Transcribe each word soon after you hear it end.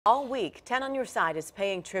All week, 10 on Your Side is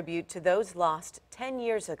paying tribute to those lost 10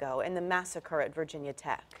 years ago in the massacre at Virginia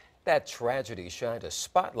Tech. That tragedy shined a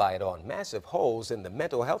spotlight on massive holes in the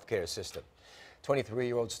mental health care system.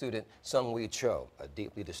 23-year-old student Sung-Wee Cho, a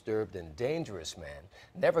deeply disturbed and dangerous man,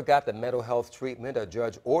 never got the mental health treatment a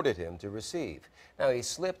judge ordered him to receive. Now, he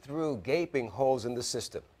slipped through gaping holes in the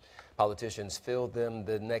system. Politicians filled them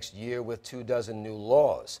the next year with 24 new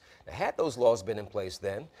laws. Now, had those laws been in place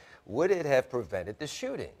then, would it have prevented the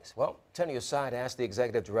shootings? Well, 10 on Your Side asked the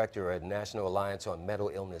executive director at National Alliance on Mental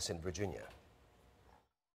Illness in Virginia.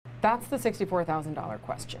 That's the $64,000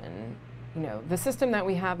 question. You know, the system that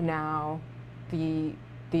we have now, the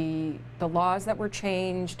laws that were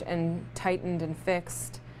changed and tightened and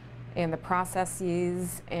fixed, and the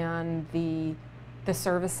processes and the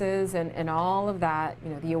services and all of that,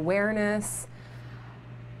 you know, the awareness,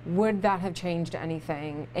 would that have changed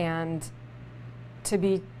anything? And to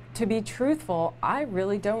be truthful, I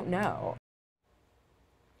really don't know.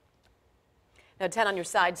 Now, 10 on Your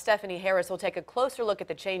Side, Stephanie Harris will take a closer look at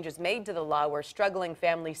the changes made to the law where struggling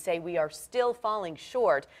families say we are still falling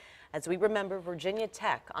short as we remember Virginia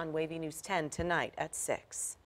Tech on Wavy News 10 tonight at 6.